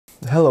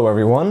Hello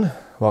everyone,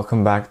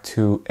 welcome back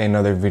to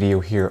another video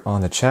here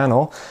on the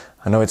channel.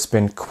 I know it's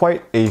been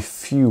quite a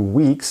few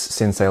weeks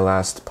since I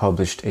last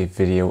published a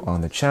video on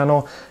the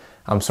channel.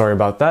 I'm sorry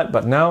about that,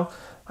 but now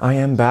I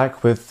am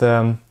back with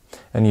a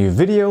new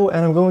video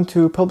and I'm going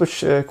to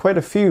publish quite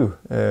a few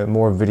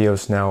more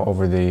videos now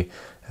over the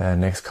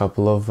next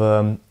couple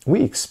of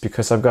weeks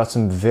because I've got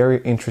some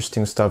very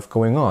interesting stuff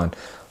going on.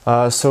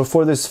 So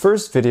for this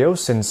first video,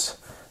 since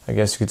I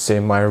guess you could say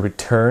my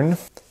return,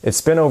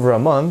 it's been over a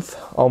month,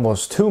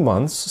 almost 2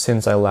 months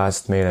since I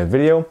last made a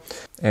video,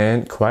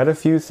 and quite a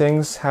few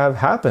things have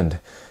happened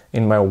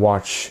in my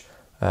watch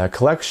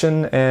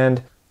collection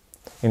and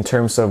in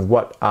terms of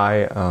what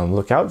I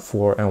look out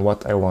for and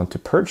what I want to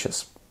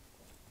purchase.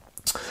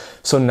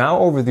 So now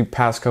over the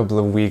past couple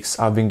of weeks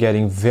I've been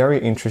getting very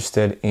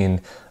interested in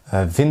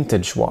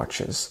vintage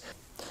watches,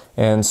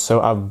 and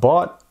so I've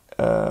bought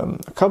a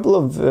couple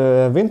of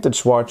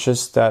vintage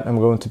watches that I'm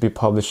going to be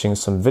publishing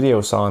some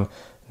videos on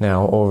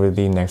now over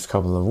the next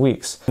couple of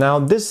weeks. Now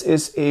this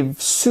is a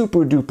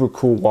super duper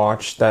cool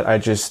watch that I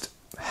just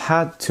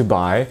had to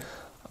buy.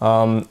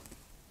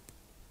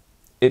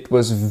 It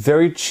was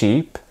very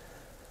cheap.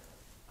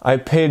 I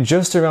paid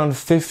just around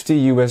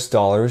 $50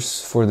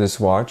 US for this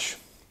watch.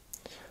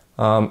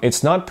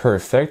 It's not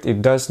perfect,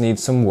 it does need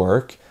some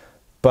work,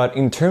 but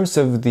in terms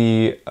of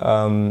the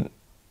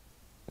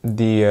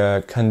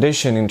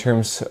condition, in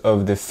terms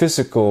of the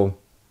physical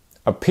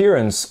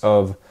appearance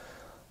of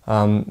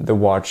the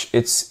watch,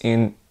 it's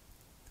in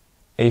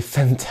a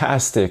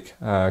fantastic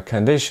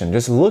condition.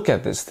 Just look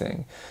at this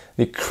thing.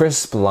 The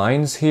crisp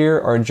lines here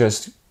are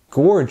just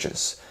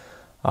gorgeous.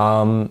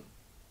 The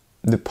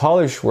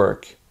polish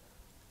work,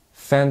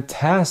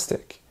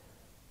 fantastic.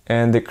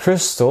 And the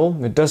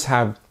crystal, it does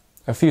have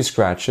a few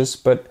scratches,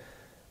 but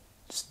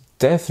it's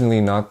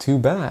definitely not too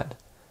bad.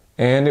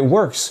 And it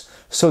works.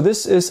 So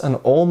this is an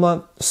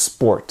Olma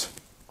Sport.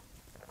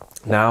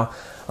 Now,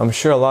 I'm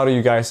sure a lot of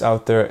you guys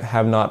out there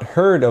have not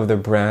heard of the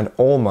brand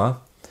Olma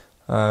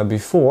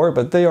before,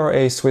 but they are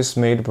a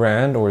Swiss-made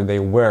brand, or they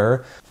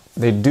were.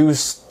 They do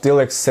still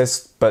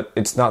exist, but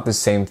it's not the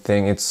same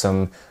thing. It's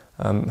some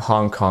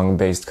Hong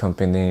Kong-based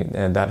company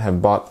that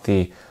have bought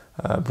the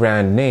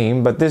brand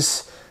name, but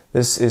this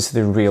is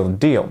the real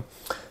deal.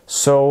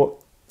 So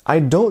I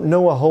don't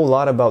know a whole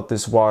lot about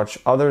this watch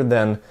other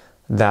than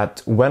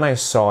that when I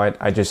saw it,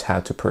 I just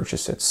had to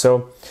purchase it.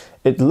 So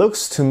it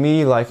looks to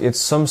me like it's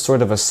some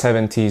sort of a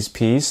 70s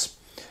piece.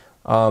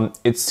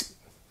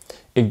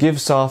 It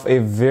gives off a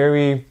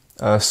very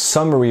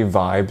summery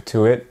vibe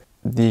to it.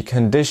 The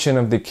condition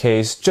of the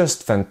case,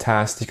 just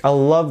fantastic. I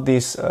love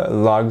these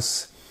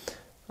lugs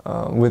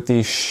with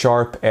the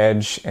sharp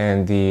edge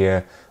and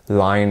the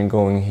line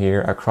going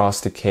here across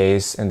the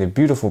case and the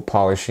beautiful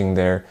polishing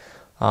there.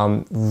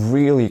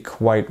 Really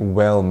quite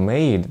well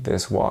made,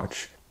 this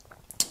watch.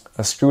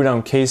 A screw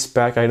down case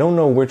back. I don't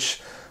know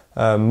which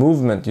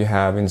movement you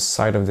have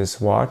inside of this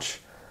watch,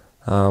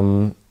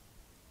 but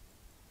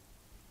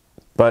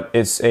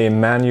it's a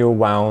manual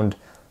wound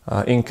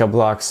Inca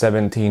Block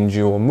 17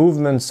 jewel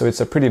movement, so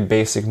it's a pretty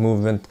basic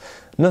movement,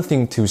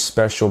 nothing too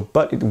special,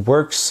 but it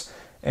works,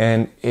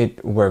 and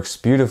it works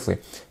beautifully.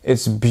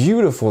 It's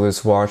beautiful,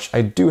 this watch,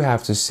 I do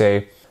have to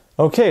say.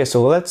 Okay,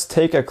 so let's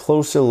take a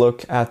closer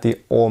look at the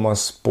Olma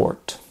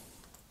Sport.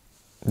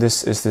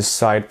 This is the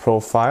side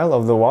profile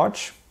of the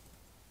watch.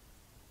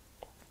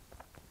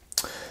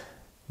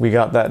 We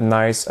got that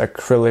nice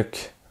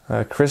acrylic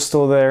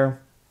crystal there,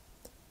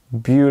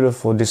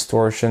 beautiful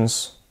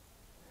distortions,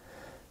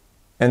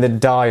 and the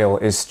dial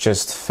is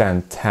just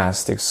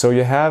fantastic. So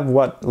you have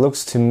what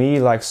looks to me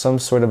like some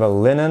sort of a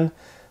linen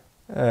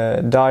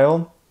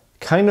dial,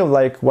 kind of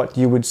like what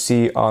you would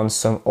see on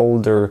some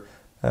older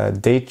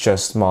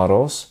Datejust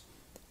models.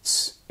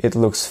 It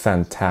looks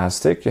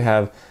fantastic. You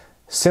have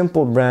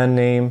simple brand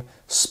name,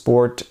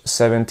 Sport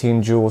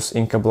 17 jewels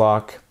Inca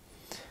Block,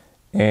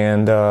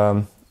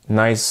 and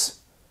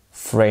nice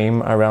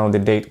frame around the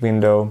date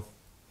window,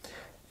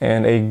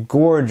 and a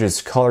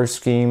gorgeous color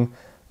scheme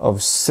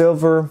of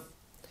silver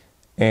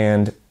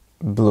and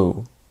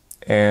blue.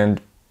 And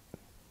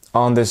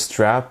on this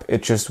strap,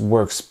 it just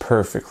works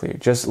perfectly.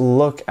 Just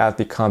look at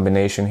the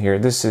combination here.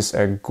 This is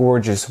a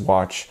gorgeous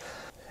watch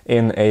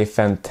in a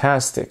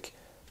fantastic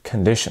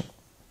condition.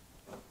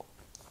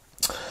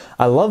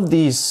 I love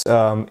these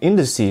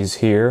indices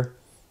here.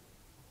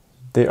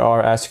 They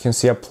are, as you can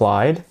see,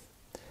 applied.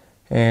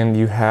 And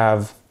you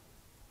have,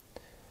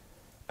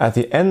 at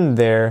the end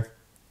there,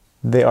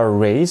 they are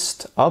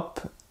raised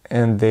up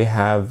and they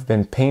have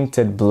been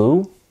painted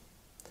blue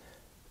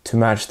to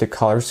match the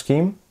color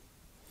scheme.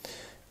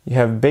 You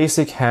have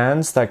basic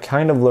hands that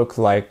kind of look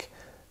like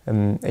a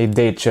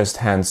Datejust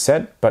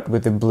handset, but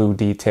with the blue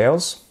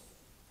details.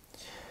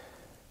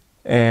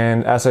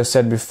 And as I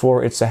said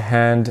before, it's a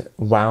hand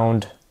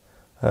wound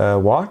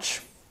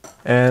watch.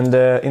 And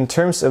in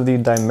terms of the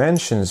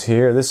dimensions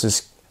here, this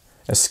is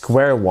a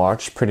square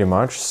watch pretty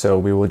much, so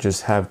we will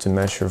just have to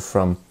measure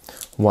from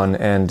one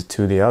end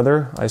to the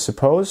other, I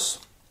suppose.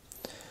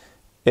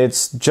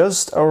 It's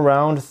just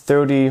around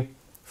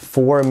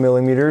 34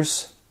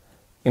 millimeters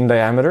in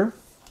diameter.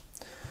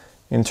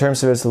 In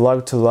terms of its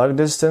lug to lug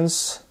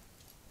distance,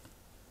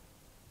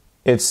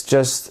 it's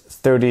just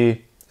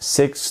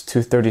 36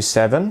 to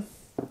 37.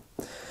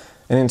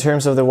 And in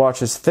terms of the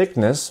watch's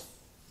thickness,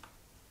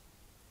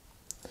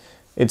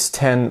 it's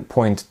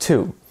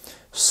 10.2.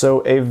 So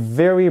a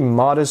very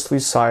modestly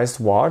sized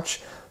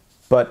watch,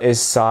 but a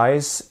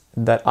size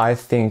that I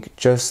think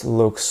just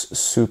looks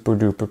super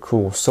duper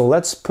cool. So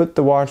let's put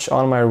the watch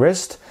on my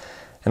wrist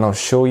and I'll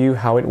show you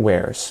how it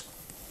wears.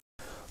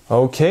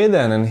 Okay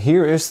then, and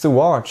here is the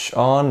watch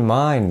on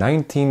my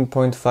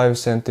 19.5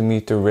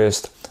 centimeter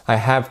wrist. I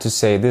have to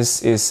say,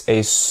 this is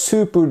a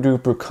super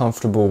duper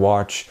comfortable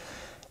watch,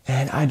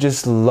 and I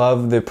just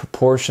love the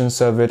proportions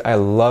of it. I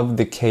love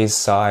the case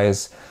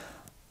size.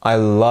 I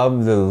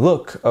love the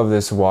look of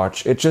this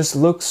watch. It just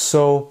looks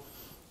so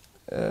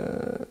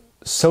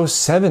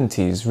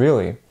 70s,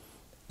 really.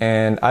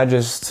 And I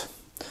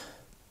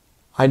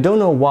don't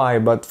know why,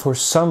 but for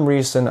some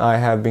reason I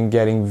have been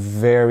getting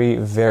very,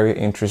 very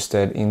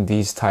interested in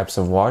these types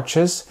of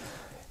watches,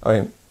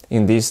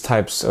 in these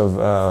types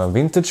of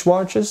vintage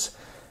watches.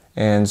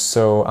 And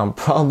so I'm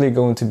probably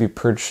going to be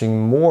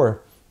purchasing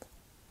more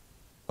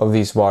of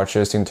these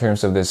watches in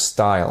terms of this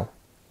style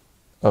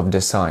of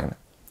design.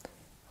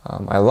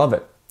 I love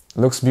it.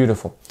 Looks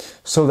beautiful.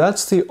 So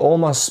that's the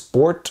Olma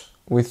Sport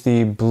with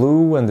the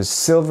blue and the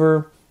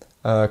silver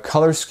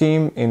color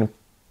scheme in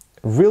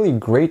really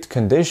great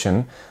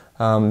condition.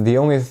 The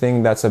only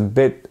thing that's a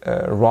bit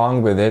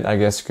wrong with it, I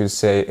guess you could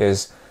say,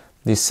 is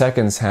the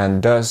seconds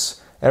hand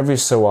does every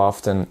so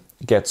often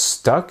get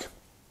stuck.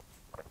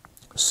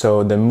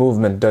 So the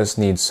movement does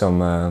need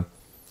some,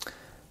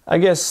 I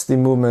guess the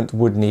movement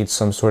would need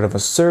some sort of a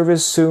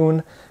service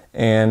soon.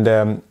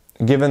 And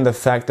given the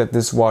fact that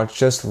this watch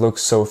just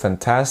looks so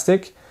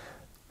fantastic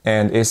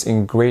and is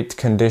in great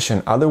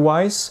condition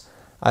otherwise,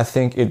 I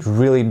think it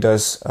really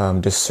does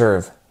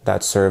deserve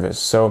that service.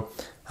 So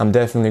I'm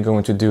definitely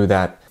going to do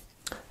that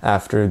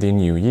after the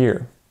new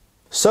year.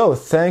 So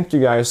thank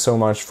you guys so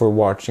much for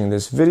watching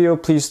this video.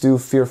 Please do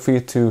feel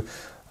free to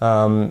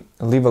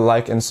leave a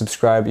like and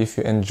subscribe if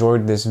you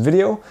enjoyed this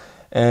video.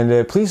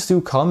 And please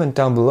do comment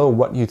down below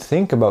what you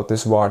think about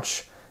this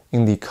watch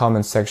in the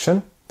comment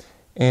section.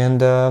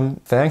 And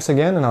thanks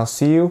again, and I'll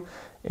see you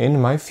in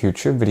my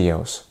future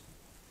videos.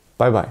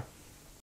 Bye bye.